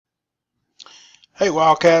Hey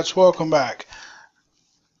Wildcats, welcome back.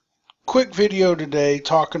 Quick video today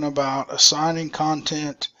talking about assigning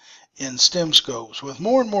content in STEM scopes. With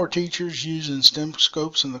more and more teachers using STEM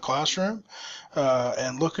scopes in the classroom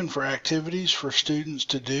and looking for activities for students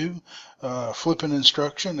to do, flipping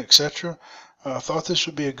instruction, etc., I thought this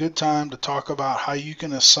would be a good time to talk about how you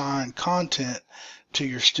can assign content to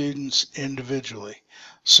your students individually.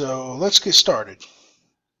 So let's get started.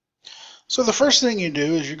 So the first thing you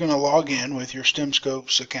do is you're going to log in with your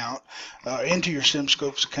STEMscopes account, into your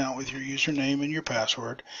STEMscopes account with your username and your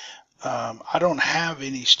password. I don't have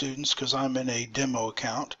any students because I'm in a demo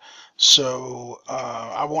account, so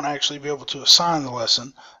I won't actually be able to assign the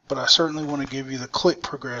lesson, but I certainly want to give you the click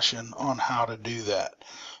progression on how to do that.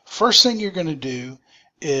 First thing you're going to do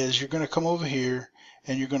is you're going to come over here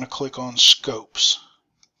and you're going to click on Scopes.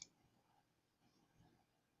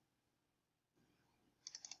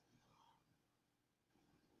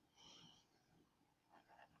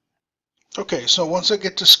 Okay, so once I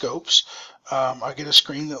get to Scopes, I get a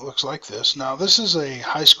screen that looks like this. Now this is a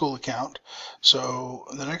high school account, so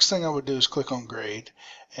the next thing I would do is click on grade,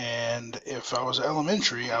 and if I was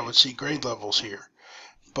elementary I would see grade levels here,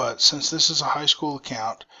 but since this is a high school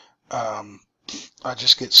account, I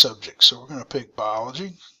just get subjects. So we're going to pick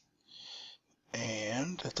biology,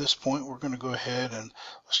 and at this point we're going to go ahead and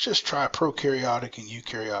let's just try prokaryotic and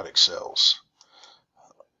eukaryotic cells.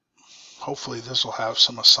 Hopefully this will have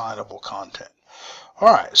some assignable content.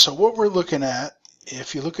 Alright, so what we're looking at,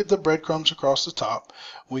 if you look at the breadcrumbs across the top,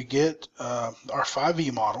 we get our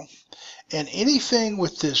 5E model, and anything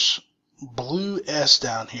with this blue S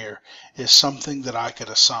down here is something that I could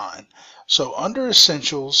assign. So under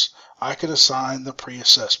Essentials, I could assign the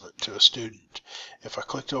pre-assessment to a student. If I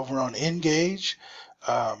clicked over on Engage,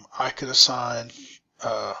 I could assign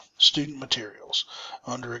student materials.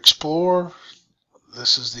 Under Explore,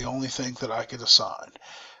 this is the only thing that I could assign.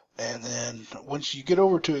 And then once you get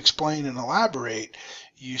over to Explain and Elaborate,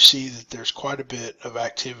 you see that there's quite a bit of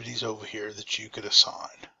activities over here that you could assign.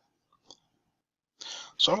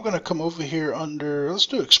 So I'm going to come over here under, let's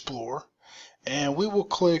do Explore, and we will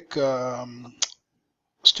click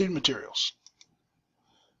Student Materials.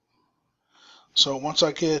 So once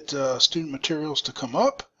I get Student Materials to come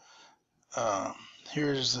up,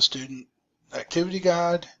 here's the Student Activity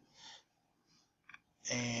Guide.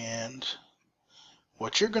 And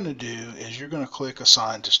what you're going to do is you're going to click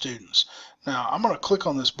Assign to Students. Now I'm going to click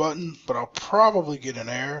on this button, but I'll probably get an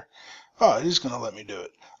error. Oh, it is going to let me do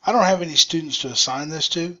it. I don't have any students to assign this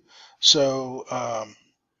to, so I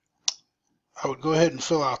would go ahead and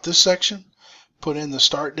fill out this section, put in the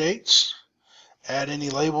start dates, add any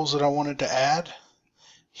labels that I wanted to add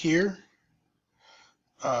here,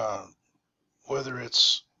 whether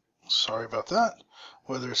it's, sorry about that,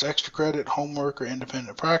 whether it's extra credit, homework, or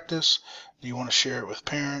independent practice. Do you want to share it with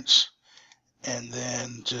parents? And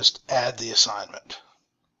then just add the assignment.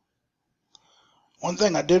 One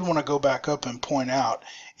thing I did want to go back up and point out,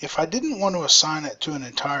 if I didn't want to assign it to an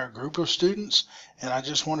entire group of students and I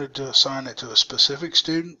just wanted to assign it to a specific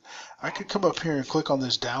student, I could come up here and click on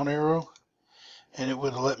this down arrow and it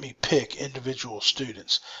would let me pick individual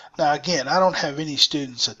students. Now again, I don't have any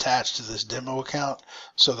students attached to this demo account,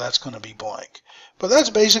 so that's going to be blank. But that's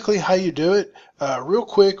basically how you do it. Real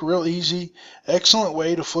quick, real easy, excellent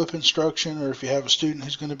way to flip instruction, or if you have a student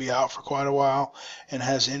who's going to be out for quite a while and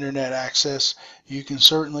has internet access, you can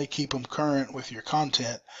certainly keep them current with your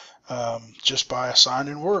content just by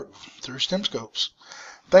assigning work through STEMscopes.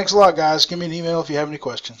 Thanks a lot, guys. Give me an email if you have any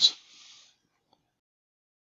questions.